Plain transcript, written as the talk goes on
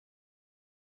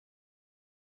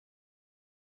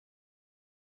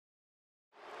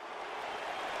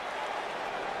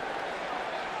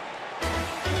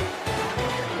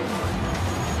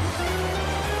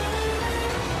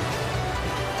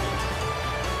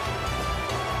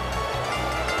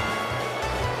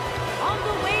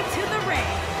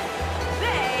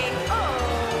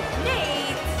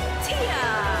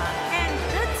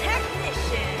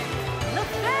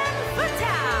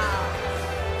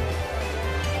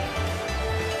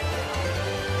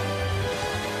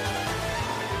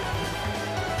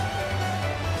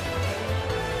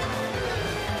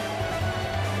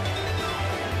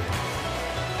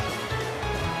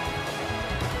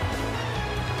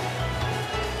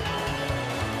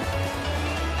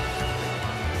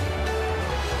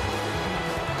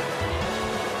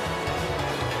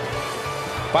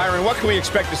Byron, what can we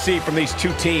expect to see from these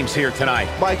two teams here tonight?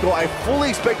 Michael, I fully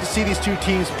expect to see these two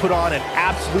teams put on an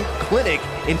absolute clinic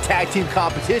in tag team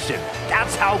competition.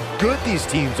 That's how good these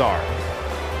teams are.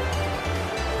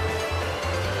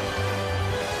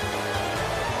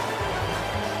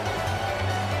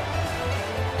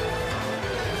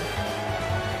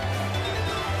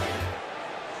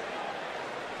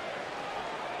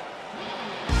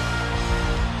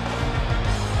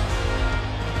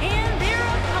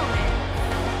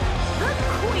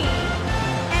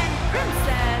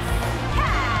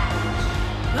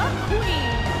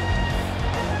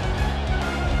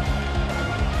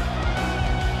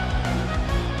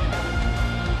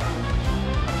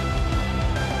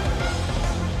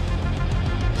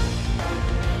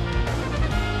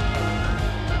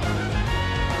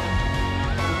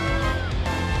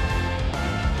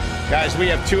 Guys, we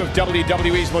have two of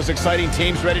WWE's most exciting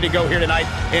teams ready to go here tonight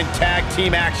in tag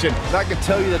team action. And I can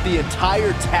tell you that the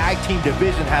entire tag team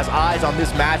division has eyes on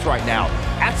this match right now.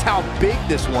 That's how big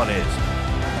this one is.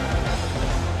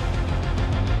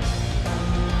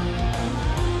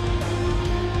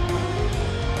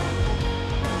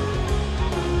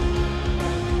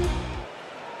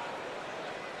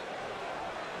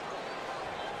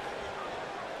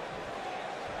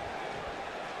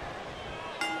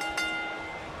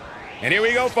 And here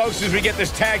we go, folks, as we get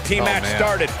this tag team match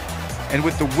started. And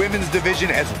with the women's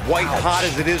division as white hot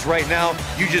as it is right now,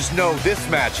 you just know this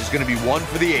match is going to be one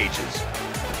for the ages.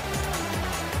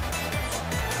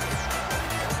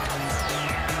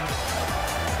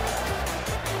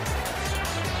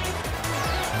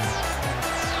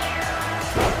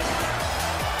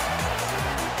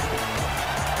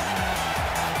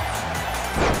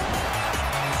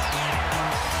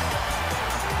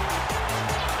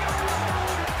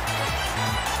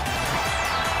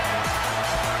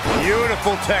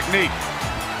 Beautiful technique.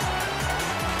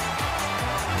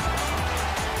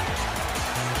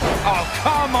 Oh,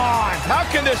 come on. How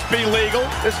can this be legal?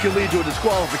 This could lead to a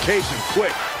disqualification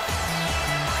quick.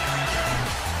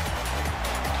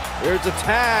 There's a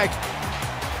tag.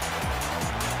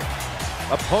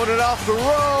 Opponent off the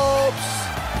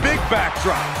ropes. Big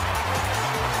backdrop.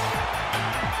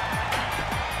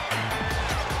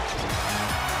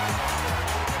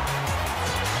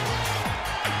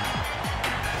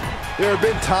 There have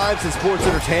been times in sports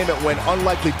entertainment when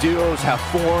unlikely duos have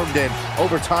formed, and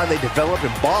over time they develop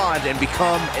and bond and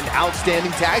become an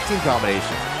outstanding tag team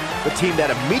combination. The team that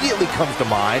immediately comes to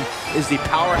mind is the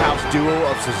powerhouse duo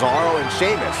of Cesaro and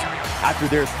Sheamus. After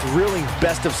their thrilling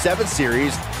best-of-7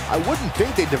 series, I wouldn't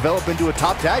think they'd develop into a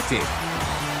top tag team.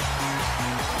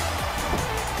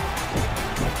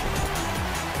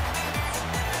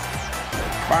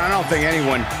 I don't think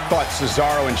anyone thought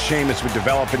Cesaro and Sheamus would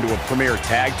develop into a premier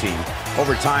tag team.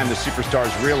 Over time, the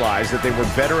superstars realized that they were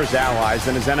better as allies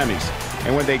than as enemies.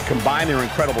 And when they combined their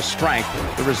incredible strength,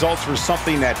 the results were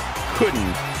something that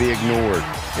couldn't be ignored.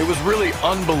 It was really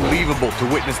unbelievable to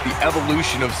witness the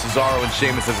evolution of Cesaro and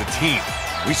Sheamus as a team.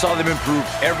 We saw them improve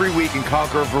every week and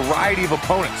conquer a variety of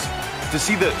opponents. To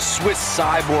see the Swiss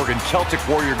Cyborg and Celtic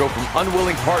Warrior go from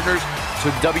unwilling partners to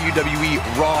WWE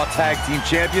Raw Tag Team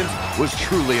Champions was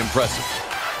truly impressive.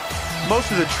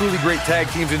 Most of the truly great tag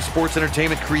teams in sports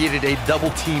entertainment created a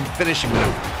double-team finishing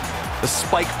move. The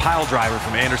Spike Pile Driver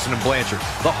from Anderson and Blanchard,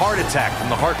 the Heart Attack from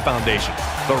the Hart Foundation,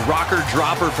 the Rocker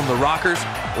Dropper from the Rockers,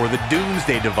 or the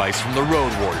Doomsday Device from the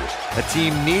Road Warriors. A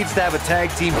team needs to have a tag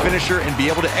team finisher and be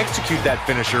able to execute that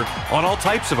finisher on all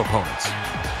types of opponents.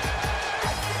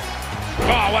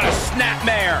 Oh, what a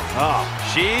snapmare. Oh,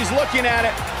 she's looking at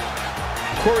it.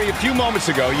 Corey, a few moments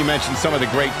ago, you mentioned some of the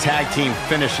great tag team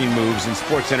finishing moves in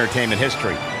sports entertainment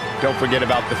history. Don't forget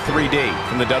about the 3D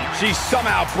from the W. She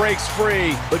somehow breaks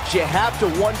free. But you have to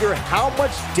wonder how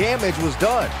much damage was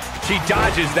done. She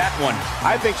dodges that one.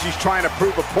 I think she's trying to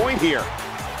prove a point here.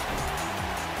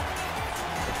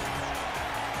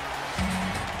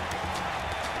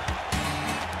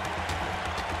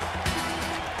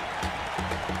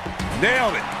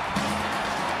 Nailed it.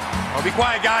 Oh, be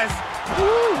quiet, guys.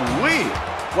 Woo-wee.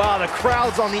 Wow, the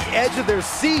crowd's on the edge of their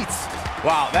seats.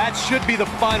 Wow, that should be the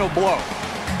final blow.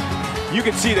 You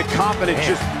can see the confidence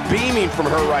just beaming from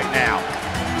her right now.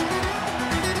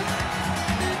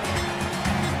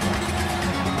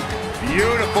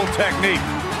 Beautiful technique.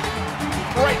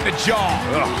 Right in the jaw.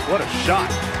 Ugh, what a shot.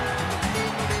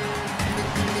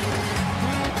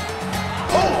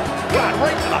 Oh, God,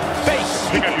 right to the face.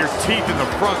 Pick up your teeth in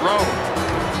the front row.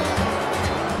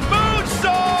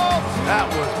 Moonsault! That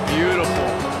was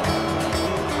beautiful.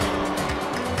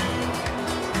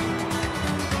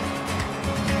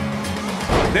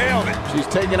 Nailed it. She's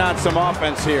taking on some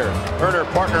offense here. Her and her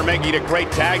partner making a great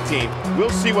tag team. We'll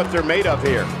see what they're made of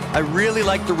here. I really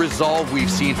like the resolve we've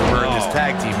seen from her in this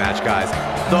tag team match, guys.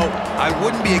 Though, I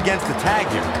wouldn't be against the tag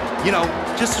here. You know,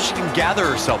 just so she can gather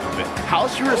herself a bit. How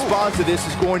she responds to this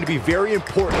is going to be very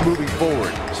important moving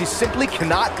forward. She simply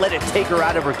cannot let it take her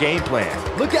out of her game plan.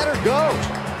 Look at her go.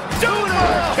 Doing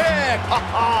her kick.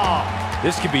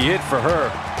 This could be it for her.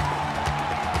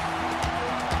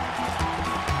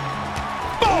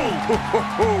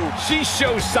 Boom! She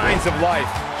shows signs of life.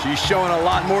 She's showing a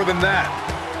lot more than that.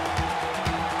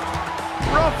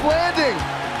 Rough landing.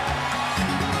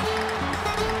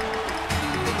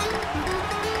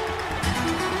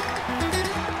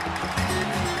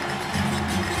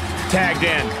 Tagged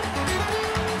in.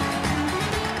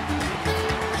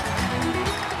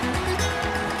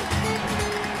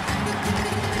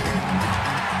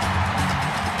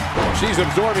 She's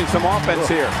absorbing some offense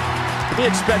here. To be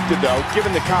expected, though,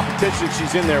 given the competition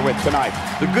she's in there with tonight.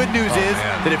 The good news is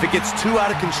that if it gets too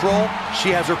out of control,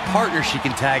 she has her partner she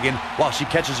can tag in while she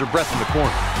catches her breath in the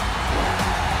corner.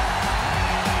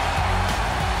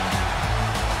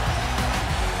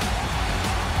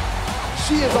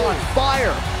 She is on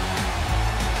fire.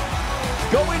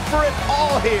 Going for it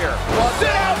all here.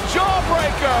 Sit out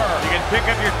jawbreaker. You can pick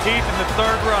up your teeth in the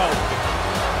third row.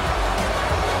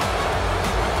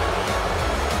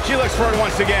 She looks for it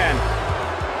once again.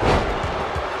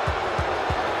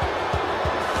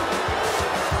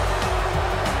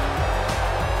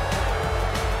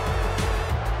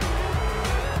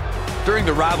 During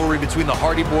the rivalry between the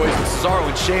Hardy Boys and Cesaro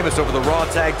and Sheamus over the Raw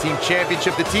Tag Team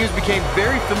Championship, the teams became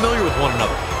very familiar with one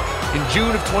another. In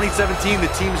June of 2017, the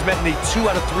teams met in a 2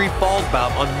 out of 3 falls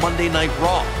bout on Monday Night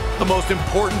Raw. The most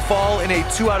important fall in a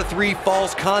 2 out of 3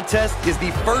 falls contest is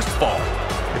the first fall.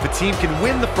 If a team can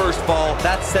win the first fall,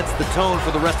 that sets the tone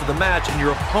for the rest of the match, and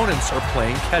your opponents are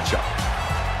playing catch-up.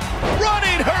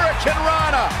 Running Hurricane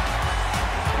Rana.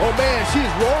 Oh man, she's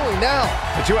rolling now.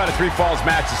 The 2 out of 3 falls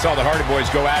match that saw the Hardy Boys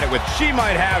go at it with. She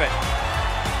might have it.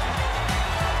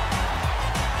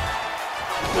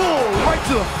 Oh, right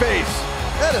to the face.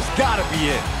 That has got to be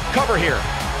it. Cover here.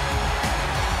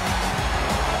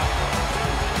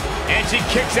 And she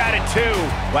kicks out at 2.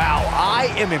 Wow,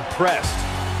 I am impressed.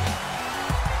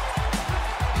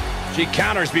 She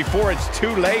counters before it's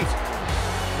too late.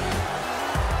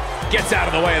 Gets out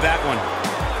of the way of that one.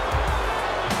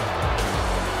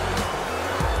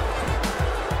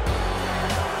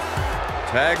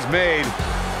 Tag's made.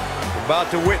 We're about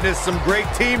to witness some great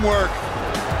teamwork.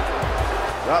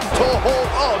 Up toe hold.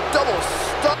 Oh, double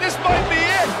stuff. This might be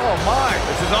it. Oh my.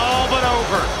 This is all but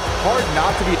over. Hard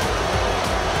not to be.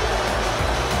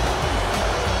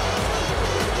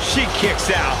 She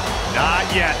kicks out. Not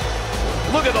yet.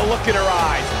 Look at the look in her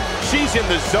eyes. She's in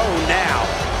the zone now.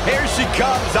 Here she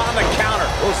comes on the counter.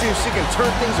 We'll see if she can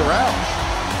turn things around.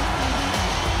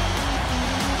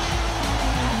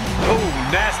 Oh,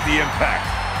 nasty impact.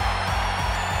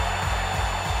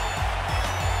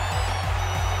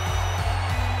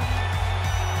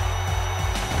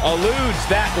 Eludes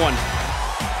that one.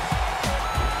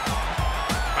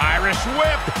 Irish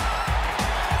whip.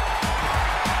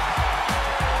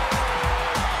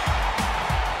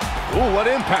 Ooh, what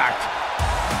impact.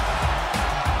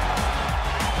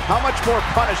 How much more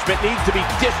punishment needs to be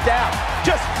dished out?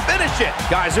 Just finish it.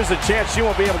 Guys, there's a chance she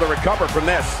won't be able to recover from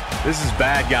this. This is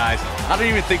bad, guys. I don't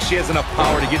even think she has enough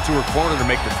power to get to her corner to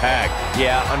make the tag.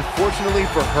 Yeah, unfortunately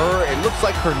for her, it looks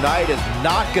like her night is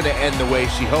not going to end the way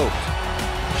she hoped.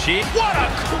 What a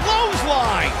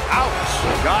clothesline! Ouch.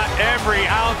 Got every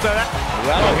ounce of that.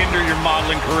 That'll hinder your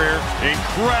modeling career.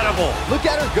 Incredible. Look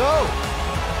at her go.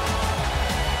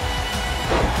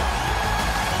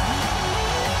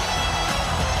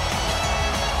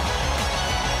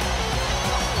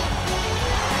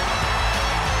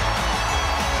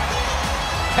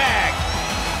 Tag.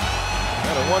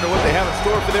 Gotta wonder what they have in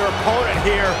store for their opponent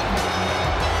here.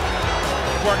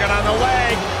 Working on the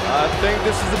leg. I think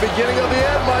this is the beginning of the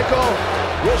end, Michael.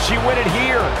 Will she win it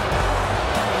here?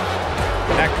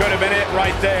 That could have been it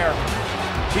right there.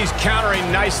 She's countering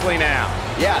nicely now.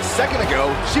 Yeah, a second ago,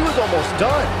 she was almost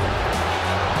done.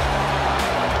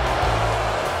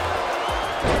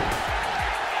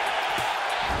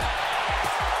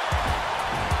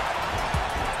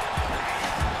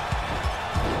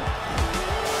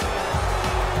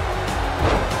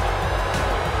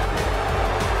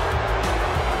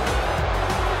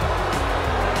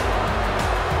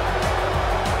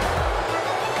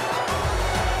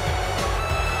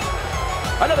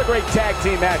 Another great tag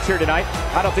team match here tonight.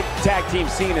 I don't think the tag team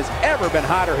scene has ever been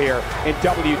hotter here in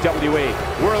WWE.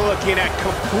 We're looking at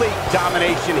complete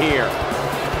domination here.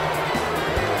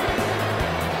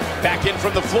 Back in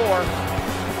from the floor.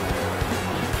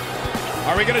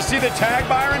 Are we going to see the tag,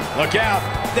 Byron? Look out.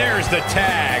 There's the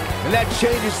tag. And that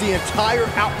changes the entire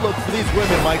outlook for these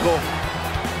women, Michael.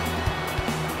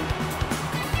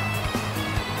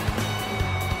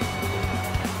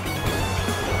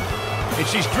 And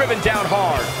she's driven down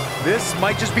hard. This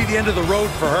might just be the end of the road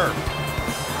for her.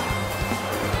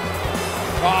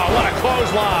 Oh, what a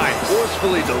clothesline.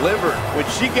 Forcefully delivered. When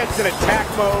she gets in attack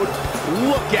mode,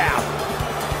 look out.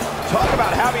 Talk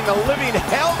about having the living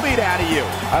hell beat out of you.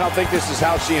 I don't think this is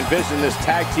how she envisioned this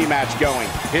tag team match going.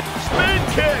 Hit spin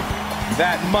kick.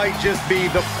 That might just be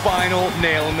the final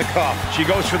nail in the coffin. She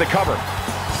goes for the cover.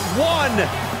 1,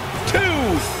 2.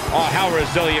 Oh, how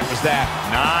resilient was that?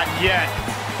 Not yet.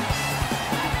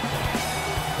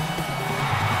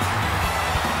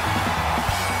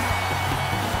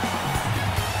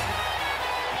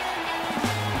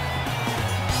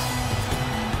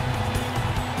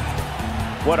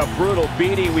 What a brutal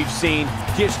beating we've seen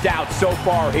dished out so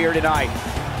far here tonight.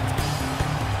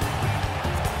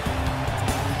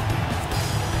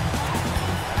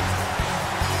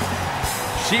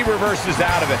 She reverses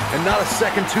out of it. And not a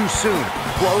second too soon.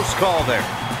 Close call there.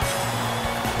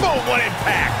 Boom, what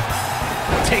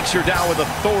impact. Takes her down with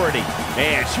authority.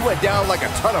 Man, she went down like a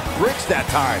ton of bricks that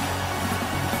time.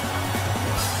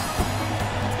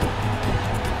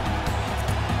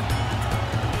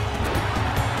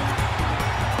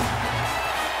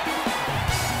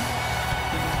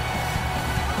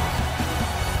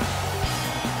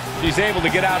 She's able to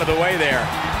get out of the way there.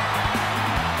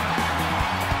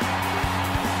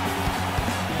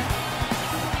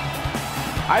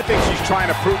 I think she's trying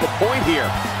to prove a point here.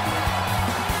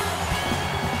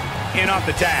 In off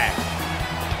the tag.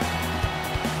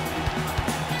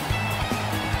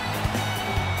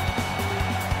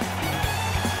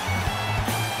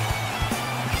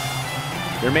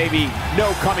 There may be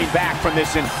no coming back from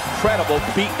this incredible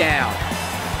beatdown.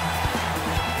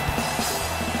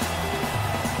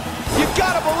 You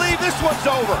gotta believe this one's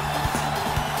over.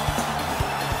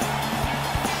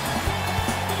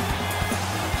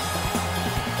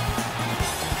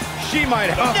 She might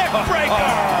have neck breaker.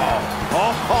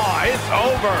 Oh, it's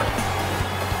over.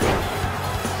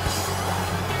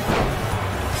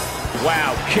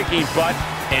 Wow, kicking butt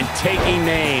and taking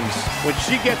names. When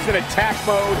she gets in attack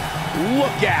mode,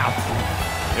 look out.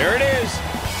 There it is.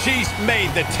 She's made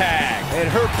the tag. And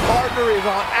her partner is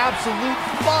on absolute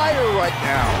fire right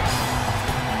now.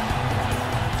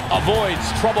 Avoids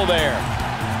trouble there.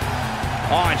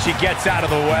 Oh, and she gets out of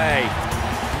the way.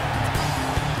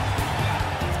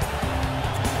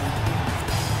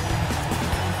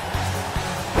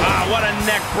 Ah, what a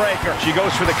neck breaker. She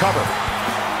goes for the cover.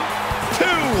 2.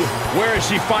 Where is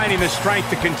she finding the strength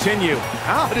to continue?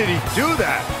 How did he do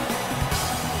that?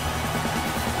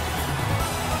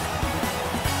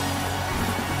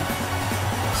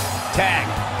 Tag.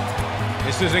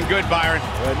 This isn't good, Byron.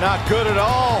 Not good at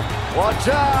all. Watch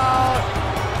out.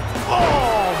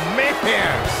 Oh, man.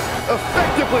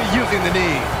 Effectively using the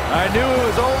knee. I knew it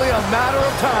was only a matter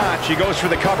of time. She goes for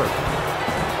the cover.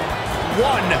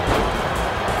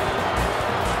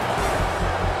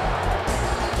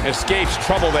 1. Escapes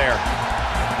trouble there.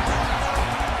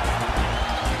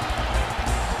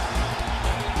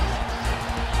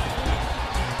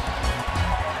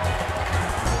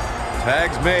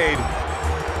 Tag's made.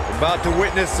 About to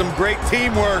witness some great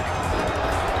teamwork.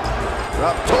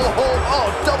 Drop toe hold. Oh,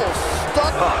 double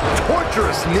stunt.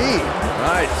 Torturous knee.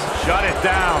 Nice. Shut it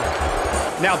down.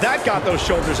 Now that got those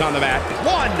shoulders on the mat.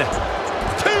 1,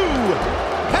 2.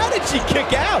 How did she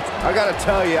kick out? I gotta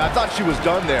tell you, I thought she was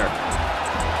done there.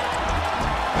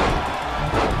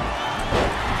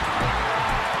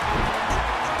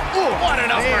 Ooh, what an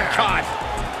uppercut.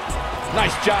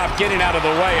 Nice job getting out of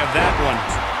the way of that one.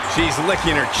 She's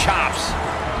licking her chops.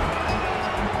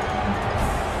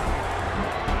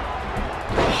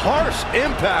 Harsh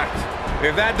impact.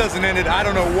 If that doesn't end it, I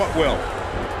don't know what will.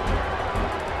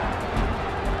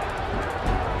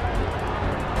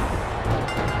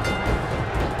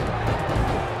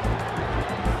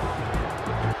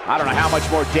 I don't know how much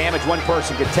more damage one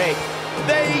person could take.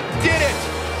 They did it!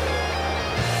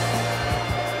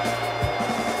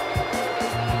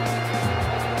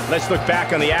 Let's look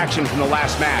back on the action from the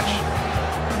last match.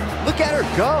 Look at her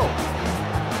go.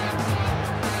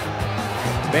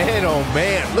 Man, oh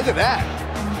man, look at that.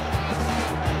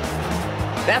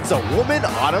 That's a woman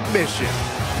on a mission.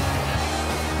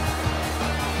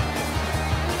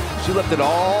 She left it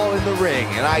all in the ring,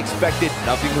 and I expected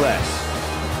nothing less.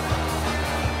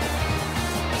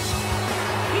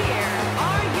 Here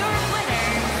are your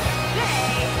winners,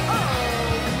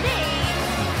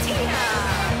 Bayonetta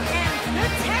and the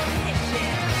Tech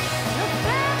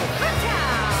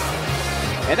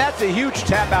that's a huge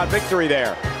tap-out victory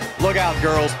there. Look out,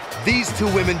 girls. These two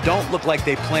women don't look like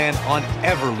they plan on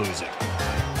ever losing.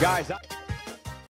 Guys,